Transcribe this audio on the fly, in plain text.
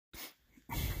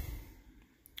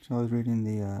So I was reading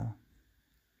the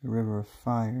River of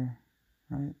Fire,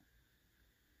 right?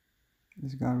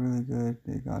 Is God really good?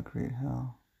 Did God create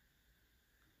hell?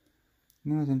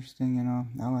 You know, it's interesting,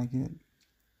 I like it.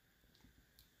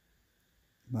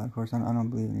 But of course, I don't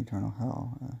believe in eternal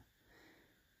hell.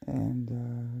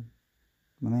 And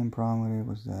my main problem with it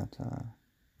was that it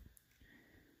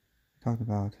talked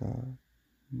about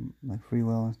like free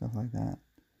will and stuff like that.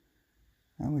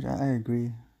 Which I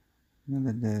agree.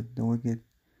 That the wicked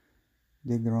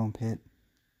dig their own pit.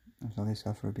 And so they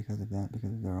suffer because of that,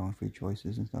 because of their own free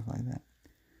choices and stuff like that.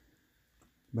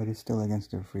 But it's still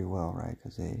against their free will, right?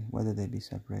 Because whether they be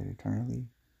separated eternally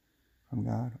from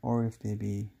God, or if they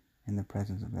be in the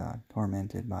presence of God,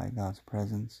 tormented by God's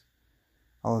presence,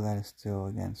 all of that is still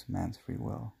against man's free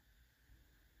will.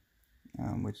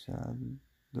 Which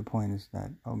the point is that,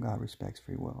 God respects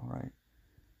free will, right?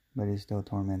 But he's still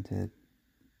tormented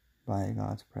by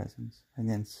God's presence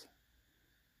against,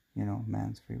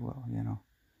 man's free will,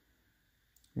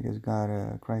 Because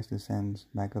Christ ascends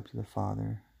back up to the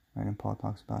Father, right? And Paul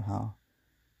talks about how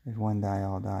if one die,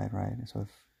 all died, right? And so if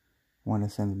one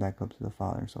ascends back up to the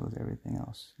Father, so does everything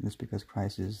else. And it's because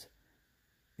Christ is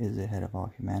the head of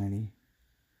all humanity,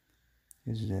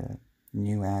 is the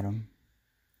new Adam.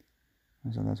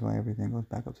 And so that's why everything goes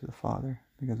back up to the Father,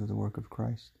 because of the work of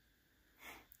Christ.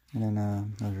 And then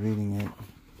I was reading it.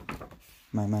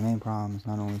 My main problem is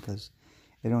not only because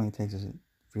it only takes us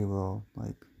free will,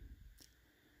 like,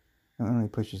 it only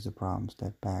pushes the problem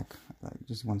step back, like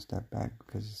just one step back,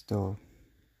 because it still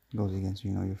goes against,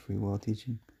 your free will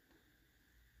teaching.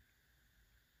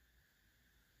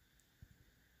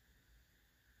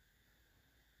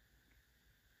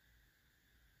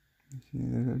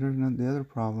 The other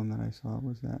problem that I saw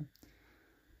was that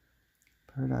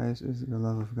paradise is the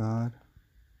love of God,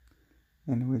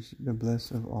 in which the bliss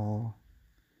of all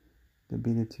the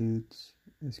beatitudes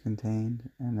is contained,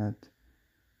 and that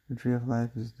the tree of life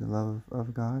is the love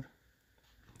of God.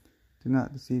 Do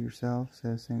not deceive yourself,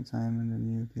 says St. Simon, the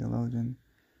new theologian.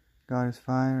 God is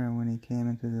fire, and when he came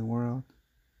into the world,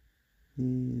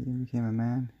 he became a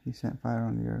man. He sent fire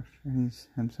on the earth, and he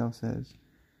himself says,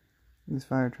 this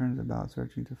fire turns about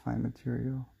searching to find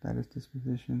material that is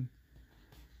disposition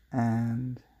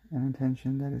and an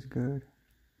intention that is good,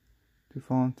 to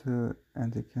fall into it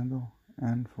and to kindle,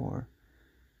 and for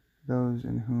those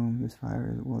in whom this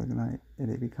fire will ignite,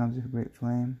 it becomes a great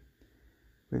flame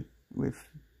which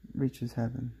reaches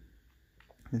heaven.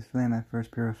 This flame at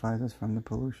first purifies us from the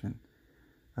pollution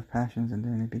of passions, and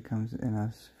then it becomes in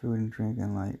us food and drink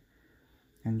and light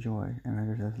and joy, and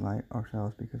renders us light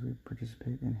ourselves because we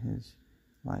participate in his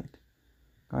light.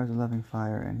 God is a loving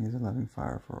fire, and he is a loving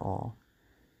fire for all,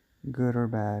 good or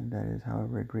bad. That is,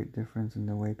 however, a great difference in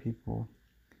the way people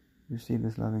receive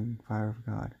this loving fire of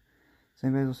God.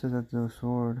 St. Basil says that the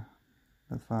sword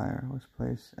of fire was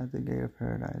placed at the gate of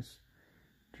paradise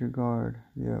to guard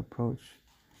the approach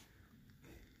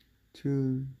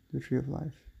to the tree of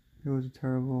life. It was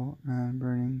terrible and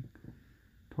burning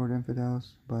toward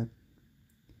infidels, but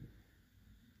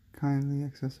kindly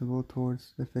accessible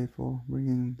towards the faithful,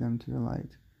 bringing them to the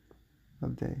light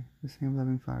of day. The same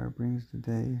loving fire brings the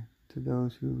day to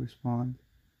those who respond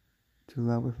to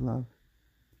love with love,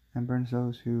 and burns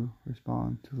those who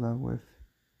respond to love with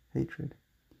hatred.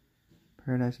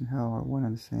 Paradise and hell are one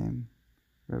and the same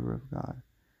river of God.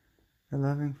 A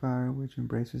loving fire which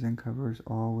embraces and covers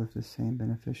all with the same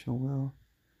beneficial will,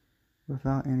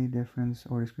 without any difference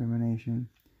or discrimination.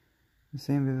 The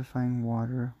same vivifying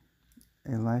water,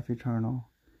 a life eternal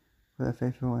for the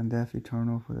faithful, and death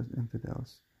eternal for the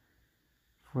infidels.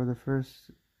 For the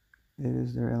first, it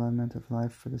is their element of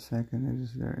life. For the second, it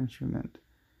is their instrument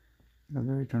of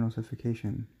their eternal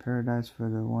suffocation. Paradise for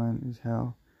the one is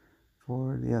hell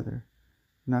for the other.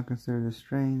 Do not consider this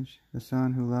strange. The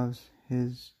son who loves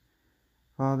his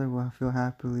father will feel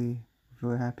happy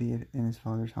in his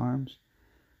father's arms.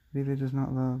 But if he does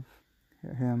not love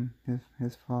him,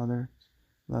 his father's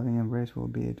loving embrace will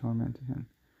be a torment to him.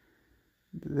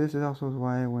 This is also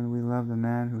why when we love the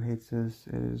man who hates us,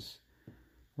 it is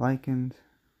likened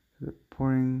to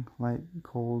pouring light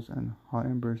coals and hot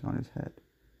embers on his head.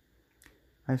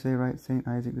 I say, right, St.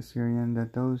 Isaac the Syrian,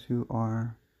 that those who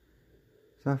are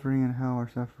suffering in hell are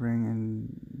suffering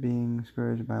and being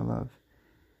scourged by love.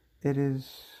 It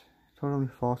is totally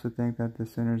false to think that the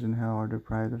sinners in hell are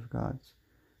deprived of God's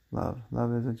love.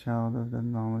 Love is a child of the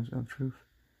knowledge of truth,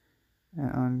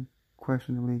 and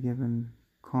unquestionably given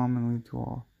commonly to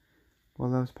all. But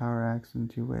love's power acts in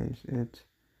two ways. It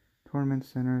torments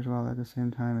sinners, while at the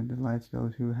same time it delights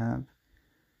those who have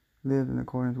lived in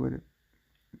accordance with it.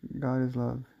 God is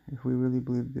love. If we really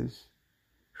believe this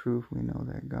truth, we know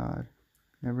that God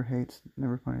never hates,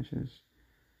 never punishes,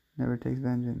 never takes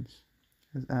vengeance.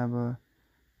 As Abba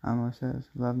Amma says,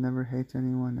 love never hates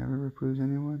anyone, never reproves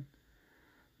anyone,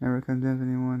 never condemns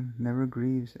anyone, never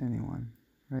grieves anyone,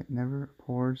 right? Never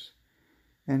abhors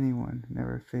anyone,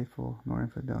 never faithful, nor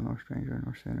infidel, nor stranger,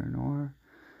 nor sinner, nor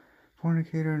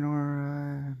fornicator,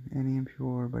 nor any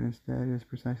impure, but instead is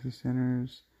precisely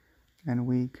sinners and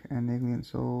weak and negligent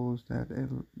souls that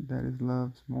it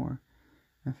loves more,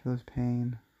 and feels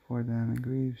pain for them, and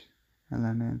grieves and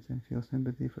laments, and feels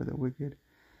sympathy for the wicked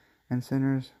and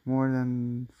sinners more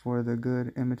than for the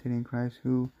good, imitating Christ,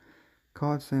 who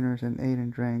called sinners and ate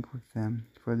and drank with them.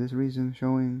 For this reason,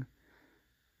 showing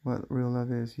what real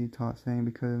love is, he taught, saying,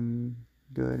 become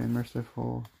good and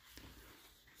merciful.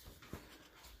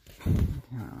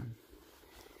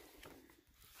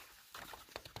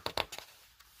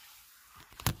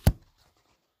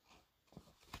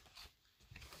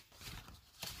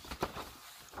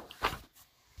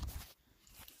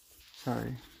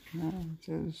 Sorry. It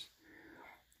says,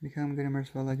 become good and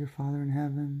merciful like your Father in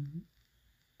heaven,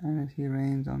 and as he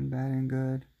reigns on bad and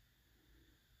good,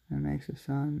 and makes the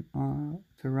sun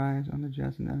to rise on the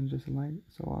just and unjust alike,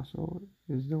 so also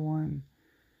is the one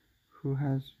who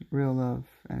has real love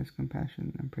and is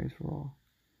compassion and prays for all.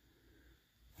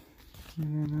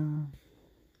 And then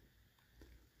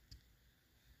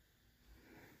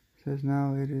it says,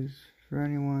 now it is for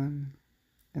anyone,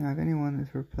 and if anyone is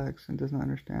perplexed and does not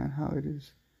understand how it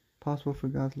is possible for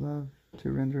God's love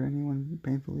to render anyone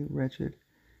painfully wretched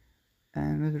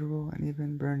and miserable and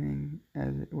even burning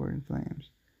as it were in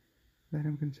flames, let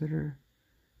him consider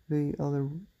the elder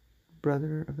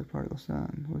brother of the prodigal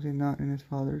son. Was he not in his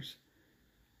father's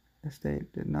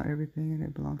estate? Did not everything in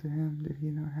it belong to him? Did he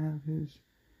not have his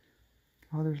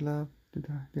father's love?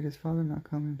 Did his father not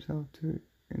come himself to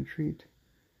entreat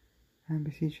and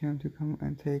beseech him to come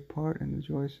and take part in the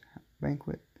joyous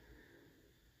banquet?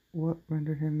 What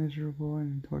rendered him miserable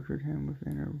and tortured him with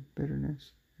inner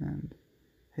bitterness and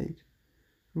hate?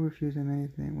 Who refused him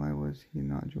anything? Why was he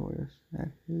not joyous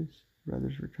at his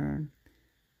brother's return?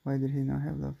 Why did he not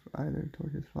have love either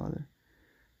toward his father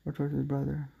or towards his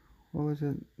brother? Was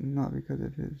it not because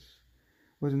of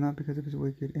his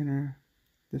wicked inner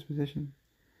disposition?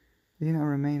 Did he not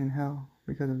remain in hell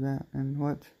because of that? And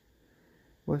what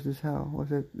was this hell?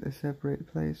 Was it a separate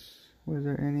place? Was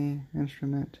there any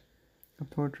instrument of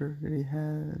torture? Did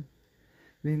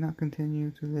he not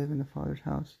continue to live in the Father's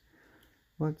house?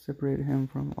 What separated him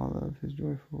from all of his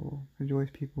joyous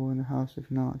people in the house, if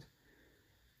not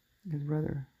his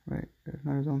brother, right? If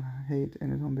not his own hate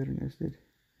and his own bitterness, did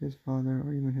his father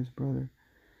or even his brother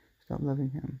stop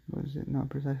loving him? Was it not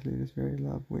precisely this very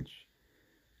love which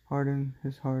hardened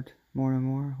his heart more and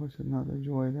more? Was it not the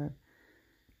joy that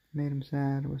made him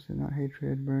sad? Was it not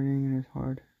hatred burning in his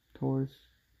heart towards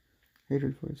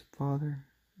hatred for his father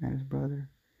and his brother?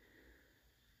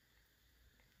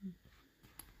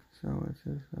 So it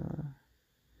says,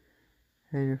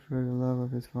 hatred for the love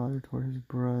of his father toward his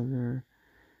brother,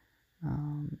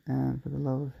 and for the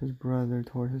love of his brother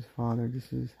toward his father,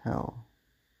 this is hell.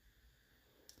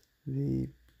 The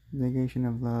negation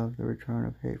of love, the return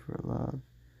of hate for love,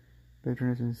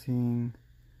 bitterness in seeing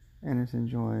innocent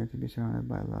joy to be surrounded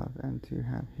by love, and to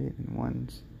have hate in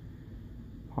one's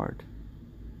heart.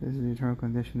 This is the eternal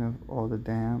condition of all the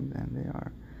damned, and they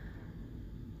are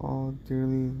all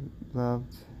dearly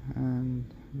loved, and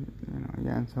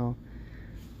and so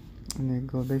they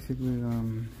go basically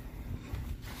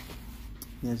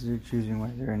yes, they're choosing why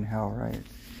they're in hell, right?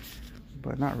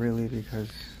 But not really,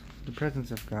 because the presence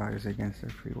of God is against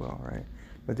their free will, right?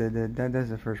 But that's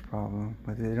the first problem,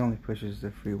 but it only pushes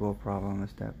the free will problem a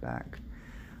step back.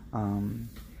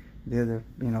 The other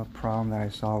problem that I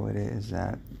saw with it is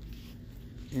that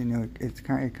it's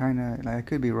kind of like, I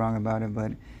could be wrong about it,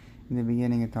 but in the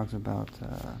beginning it talks about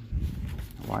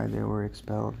why they were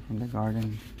expelled from the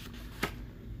garden.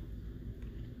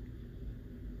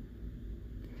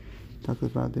 It talks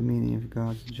about the meaning of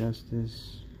God's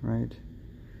justice, right?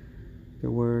 The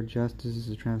word justice is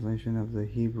a translation of the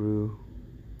Hebrew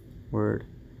word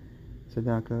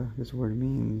tzedakah. This word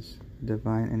means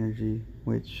divine energy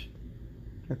which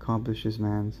accomplishes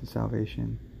man's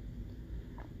salvation.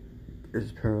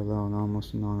 Is parallel and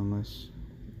almost synonymous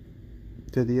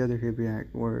to the other Hebraic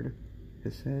word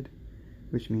hesed,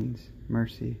 which means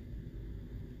mercy,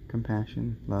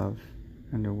 compassion, love,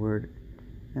 and the word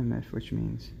emet, which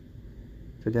means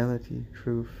fidelity,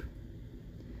 truth.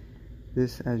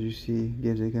 This, as you see,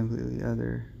 gives a completely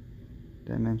other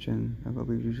dimension of what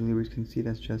we usually concede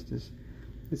as justice.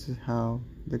 This is how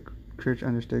the church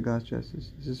understood God's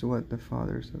justice. This is what the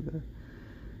fathers of the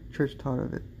church taught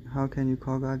of it. How can you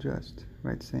call God just,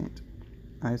 right, saint?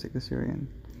 Isaac the Syrian.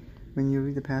 When you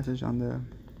read the passage on the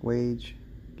wage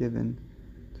given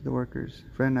to the workers,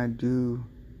 friend, I do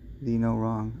thee no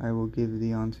wrong. I will give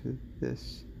thee unto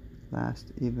this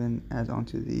last, even as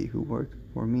unto thee who worked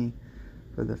for me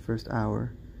for the first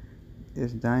hour.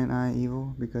 Is thine eye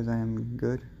evil because I am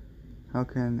good? How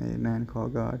can a man call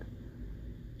God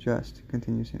just,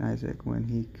 continues St. Isaac, when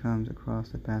he comes across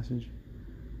the passage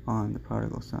on the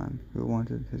prodigal son who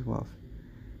wanted his wealth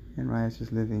and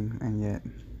riotous living, and yet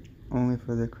only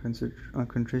for the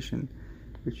contrition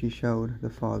which he showed the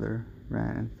father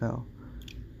ran and fell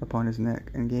upon his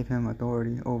neck and gave him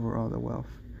authority over all the wealth.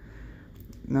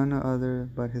 None other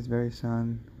but his very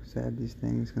son said these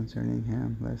things concerning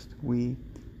him, lest we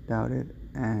doubt it,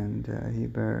 and he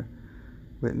bear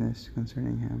witness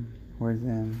concerning him. Where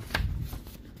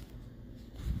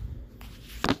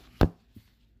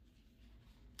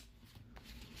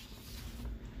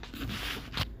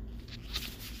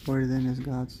then is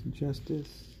God's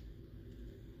justice?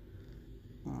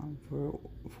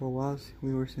 For whilst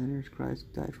we were sinners,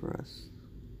 Christ died for us.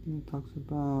 And he talks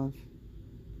about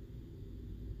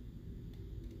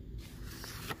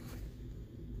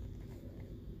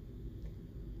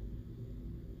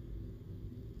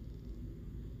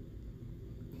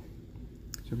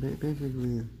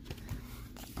basically,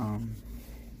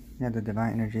 the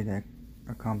divine energy that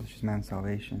accomplishes man's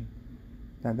salvation.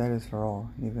 That is for all,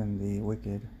 even the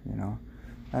wicked.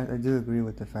 I do agree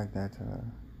with the fact that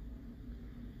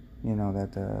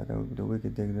the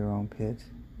wicked dig their own pit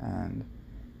and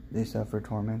they suffer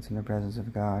torments in the presence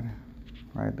of God,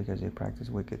 right? Because they practice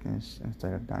wickedness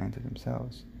instead of dying to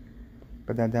themselves.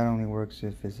 But that only works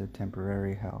if it's a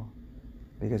temporary hell,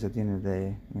 because at the end of the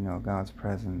day, God's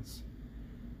presence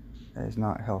is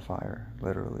not hellfire,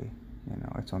 literally.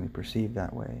 It's only perceived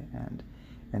that way. And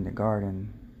in the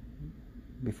garden,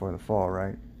 before the fall,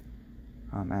 right?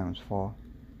 Adam's fall,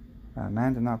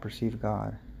 man did not perceive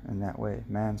God in that way.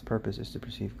 Man's purpose is to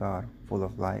perceive God full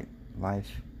of light,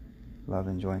 life, love,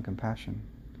 and joy, and compassion.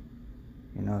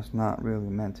 It's not really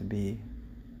meant to be,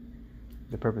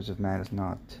 the purpose of man is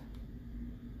not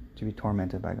to be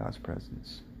tormented by God's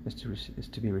presence. It's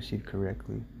to be received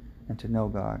correctly and to know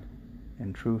God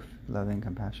in truth, loving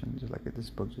compassion, just like this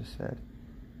book just said.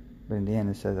 But in the end,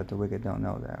 it says that the wicked don't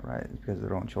know that, right? It's because of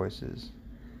their own choices.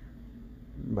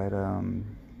 But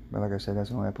like I said,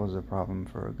 that's only poses a problem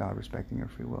for God respecting your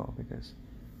free will, because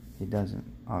he doesn't,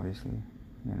 obviously,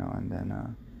 and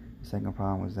then the second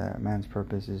problem was that man's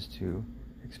purpose is to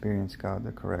experience God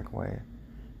the correct way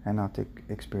and not to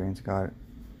experience God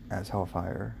as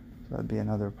hellfire. So that'd be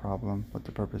another problem with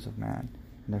the purpose of man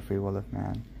and the free will of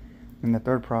man. And the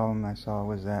third problem I saw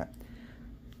was that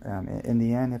in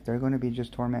the end, if they're going to be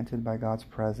just tormented by God's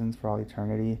presence for all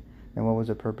eternity, then what was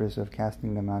the purpose of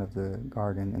casting them out of the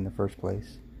garden in the first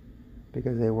place?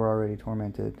 Because they were already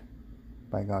tormented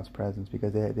by God's presence.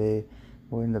 Because they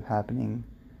what ended up happening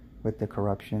with the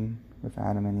corruption with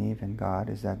Adam and Eve and God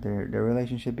is that their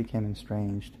relationship became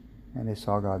estranged, and they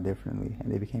saw God differently,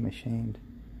 and they became ashamed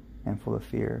and full of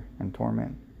fear and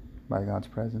torment by God's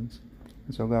presence.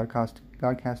 And so God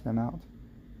cast them out,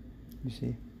 you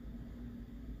see,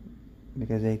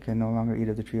 because they can no longer eat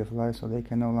of the tree of life, so they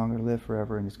can no longer live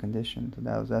forever in this condition. So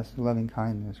that's the loving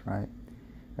kindness, right?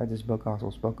 That this book also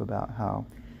spoke about, how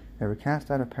they were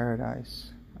cast out of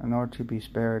paradise in order to be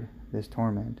spared this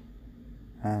torment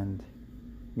and,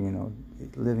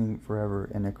 living forever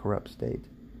in a corrupt state.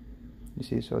 You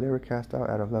see, so they were cast out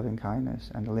of loving kindness,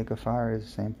 and the lake of fire is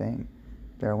the same thing.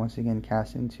 They are once again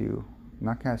cast into,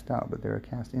 not cast out, but they are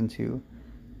cast into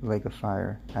the lake of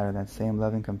fire out of that same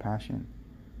loving compassion,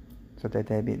 so that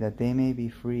they may be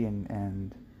free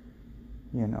and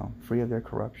free of their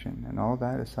corruption. And all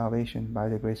that is salvation by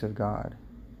the grace of God.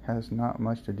 Has not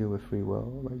much to do with free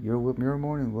will. Like you're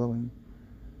more than willing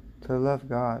to love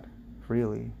God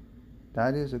freely.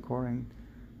 That is according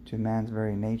to man's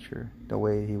very nature, the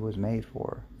way he was made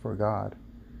for God.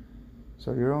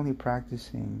 So you're only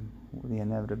practicing the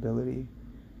inevitability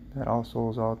that all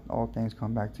souls, all things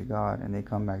come back to God, and they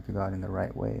come back to God in the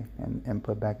right way and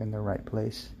put back in the right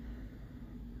place.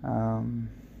 Another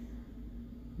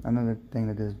thing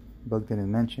that this book didn't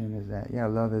mention is that,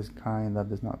 love is kind, love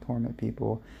does not torment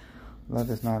people, love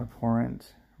is not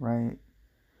abhorrent, right?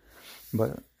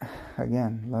 But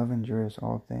again, love endures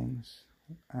all things,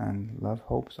 and love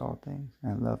hopes all things,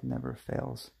 and love never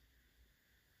fails.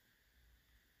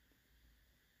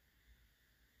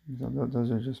 So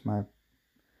those are just some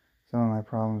of my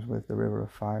problems with the River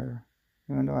of Fire.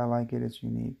 Even though I like it, it's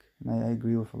unique, and I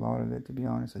agree with a lot of it. To be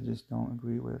honest, I just don't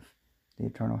agree with the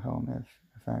eternal hell myth.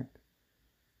 In fact,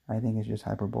 I think it's just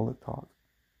hyperbolic talk,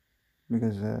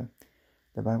 because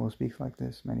The Bible speaks like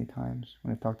this many times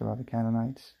when it talked about the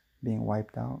Canaanites being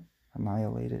wiped out,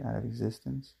 annihilated out of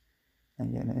existence.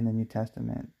 And yet in the New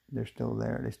Testament, they're still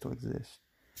there. They still exist.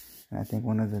 And I think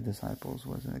one of the disciples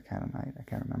was a Canaanite. I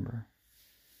can't remember.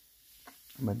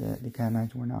 But the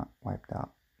Canaanites were not wiped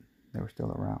out. They were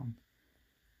still around.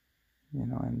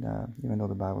 And even though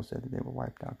the Bible said that they were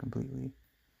wiped out completely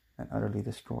and utterly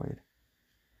destroyed.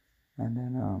 And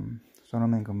then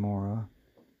Sodom and Gomorrah,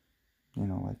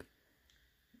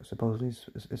 supposedly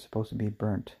it's supposed to be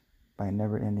burnt by a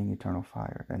never-ending eternal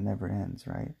fire that never ends,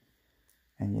 right?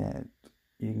 And yet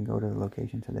you can go to the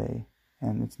location today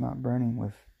and it's not burning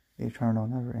with eternal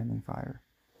never-ending fire.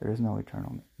 There is no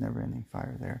eternal never-ending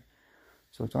fire there.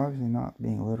 So it's obviously not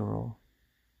being literal,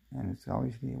 and it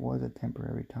was a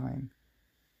temporary time.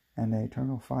 And the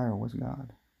eternal fire was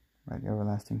God, right?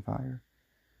 Everlasting fire.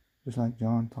 Just like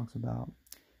John talks about.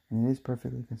 And it is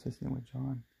perfectly consistent with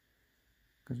John.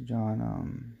 Because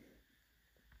John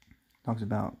talks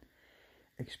about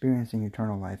experiencing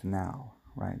eternal life now,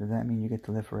 right? Does that mean you get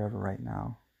to live forever right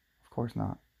now? Of course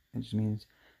not. It just means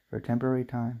for a temporary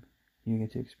time, you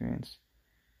get to experience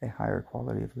a higher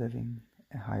quality of living,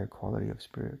 a higher quality of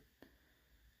spirit,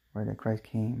 right? That Christ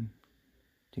came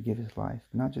to give his life,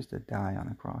 not just to die on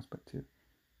a cross, but to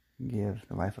give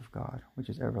the life of God, which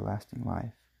is everlasting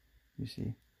life, you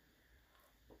see.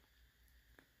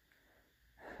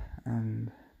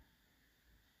 And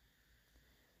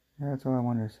that's all I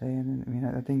wanted to say. And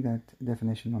I think that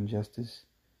definition on justice,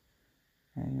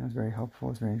 is very helpful.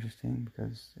 It's very interesting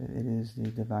because it is the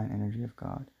divine energy of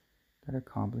God that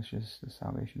accomplishes the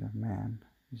salvation of man,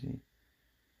 you see.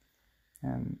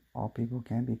 And all people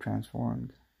can be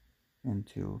transformed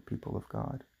into people of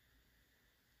God.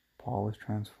 Paul was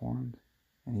transformed,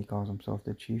 and he calls himself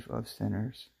the chief of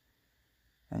sinners.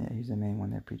 And yet he's the main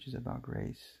one that preaches about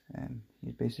grace. And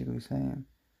he's basically saying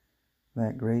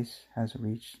that grace has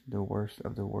reached the worst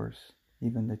of the worst,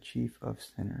 even the chief of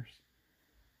sinners.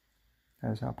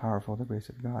 That is how powerful the grace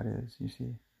of God is, you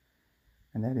see.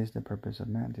 And that is the purpose of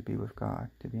man, to be with God,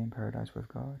 to be in paradise with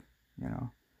God,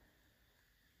 So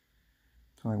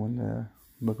like when the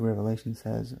book of Revelation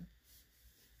says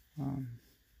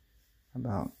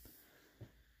about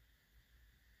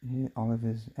all of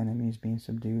his enemies being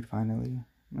subdued finally,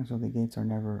 and so the gates are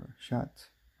never shut,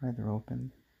 right? They're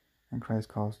open, and Christ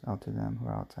calls out to them who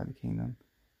are outside the kingdom,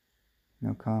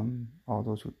 come, all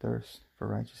those who thirst for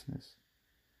righteousness.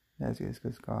 Yes, it's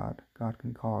because God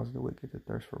can cause the wicked to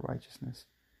thirst for righteousness.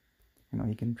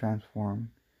 He can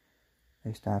transform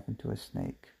a staff into a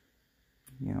snake.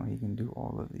 He can do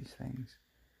all of these things.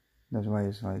 That's why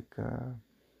it's like,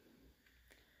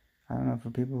 I don't know, for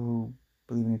people who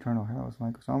believe in eternal hell,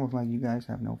 it's almost like you guys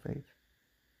have no faith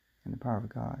in the power of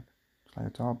God. It's like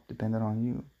it's all dependent on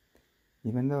you.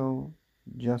 Even though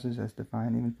justice, as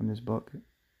defined even from this book,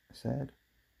 said,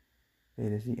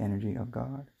 it is the energy of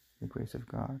God, the grace of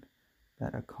God,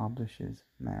 that accomplishes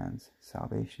man's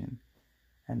salvation,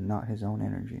 and not his own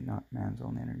energy, not man's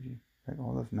own energy. Like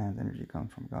all of man's energy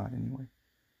comes from God anyway.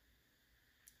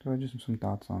 So just some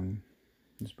thoughts on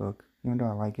this book. Even though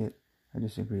I like it, I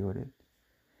disagree with it.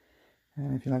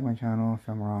 And if you like my channel, if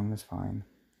I'm wrong, that's fine.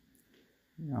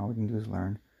 All we can do is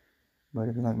learn. But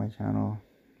if you like my channel,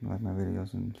 you like my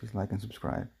videos, and just like and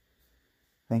subscribe.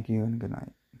 Thank you and good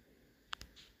night.